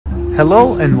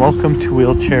Hello and welcome to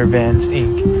Wheelchair Vans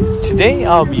Inc. Today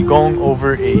I'll be going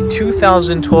over a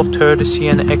 2012 Toyota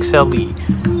Sienna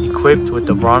XLE equipped with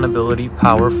the BraunAbility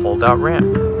power fold-out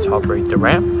ramp. To operate the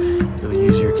ramp, you'll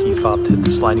use your key fob to hit the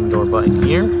sliding door button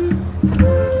here.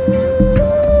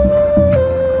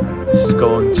 This is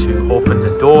going to open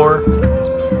the door,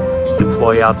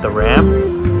 deploy out the ramp,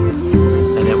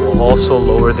 and it will also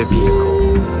lower the vehicle.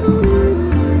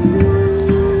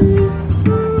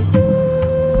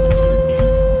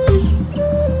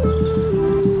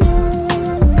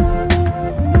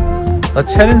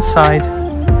 Let's head inside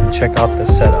and check out the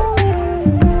setup.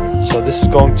 So this is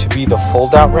going to be the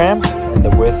fold-out ramp, and the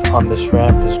width on this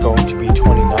ramp is going to be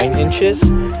 29 inches.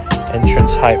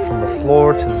 Entrance height from the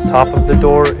floor to the top of the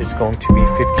door is going to be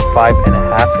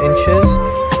 55.5 inches.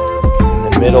 In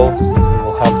the middle, you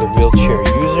will have the wheelchair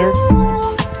user.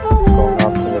 Going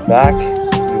on to the back,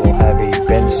 you will have a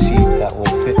bench seat that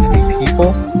will fit 3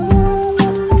 people.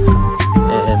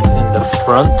 And in the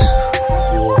front,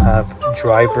 you will have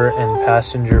driver and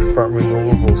passenger front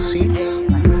removable seats.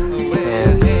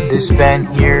 And this van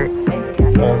here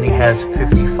only has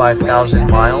 55,000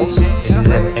 miles. It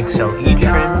is an XLE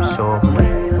trim, so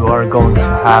you are going to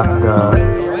have the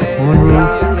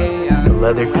moonroof, the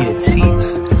leather heated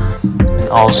seats, and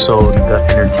also the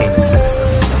entertainment system.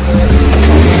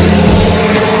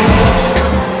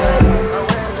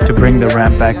 To bring the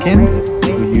ramp back in,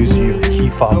 you will use your key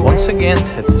fob once again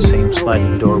to hit the same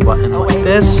sliding door button like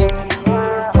this.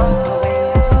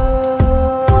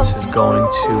 This is going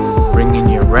to bring in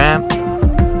your ramp,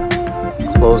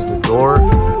 close the door,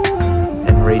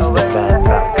 and raise the van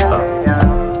back up.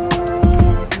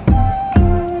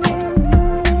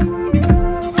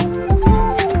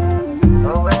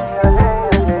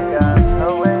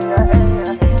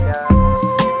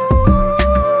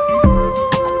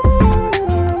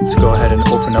 Let's go ahead and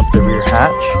open up the rear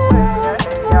hatch.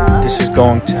 This is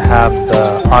going to have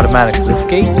the automatic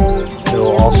liftgate. It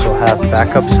will also have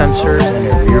backup sensors and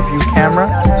a rear view camera.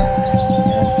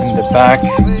 And in the back,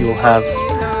 you'll have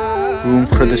room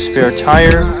for the spare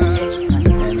tire.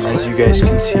 And as you guys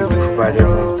can see, we provide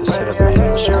everyone with a set of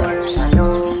manual straps.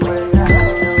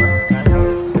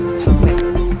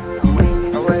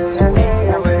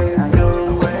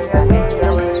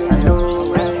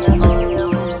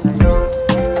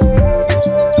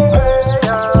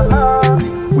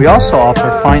 We also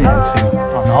offer financing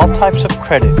on all types of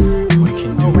credit.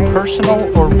 Personal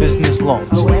or business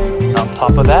loans. And on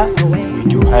top of that, we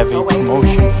do have a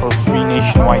promotion for free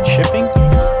nationwide shipping.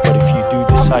 But if you do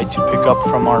decide to pick up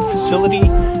from our facility,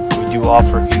 we do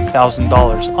offer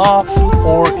 $8,000 off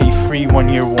or a free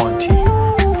 1-year warranty.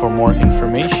 For more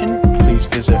information, please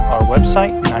visit our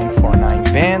website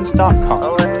 949vans.com.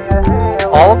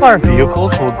 All of our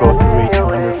vehicles will go through a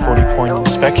 240-point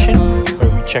inspection where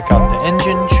we check out the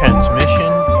engine,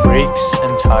 transmission, brakes,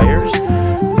 and tires.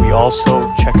 We also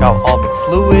check out all the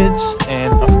fluids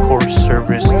and of course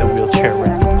service the wheelchair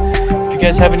ramp. If you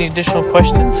guys have any additional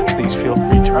questions, please feel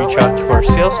free to reach out to our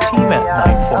sales team at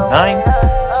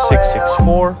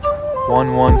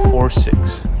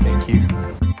 949-664-1146. Thank you.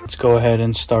 Let's go ahead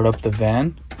and start up the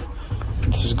van.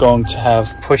 This is going to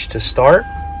have push to start.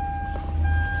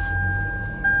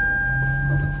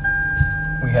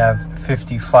 We have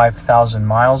 55,000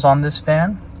 miles on this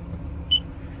van.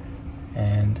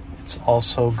 And it's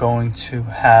also going to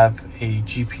have a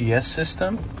GPS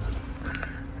system,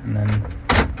 and then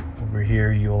over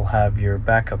here you'll have your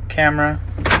backup camera.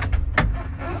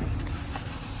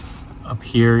 Up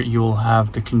here you'll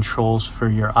have the controls for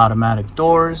your automatic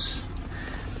doors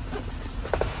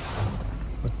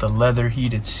with the leather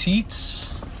heated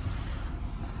seats,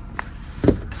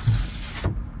 the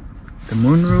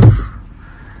moonroof,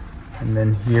 and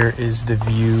then here is the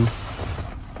view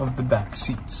of the back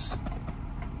seats.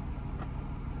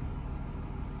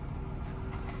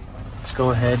 Let's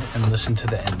go ahead and listen to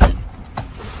the engine.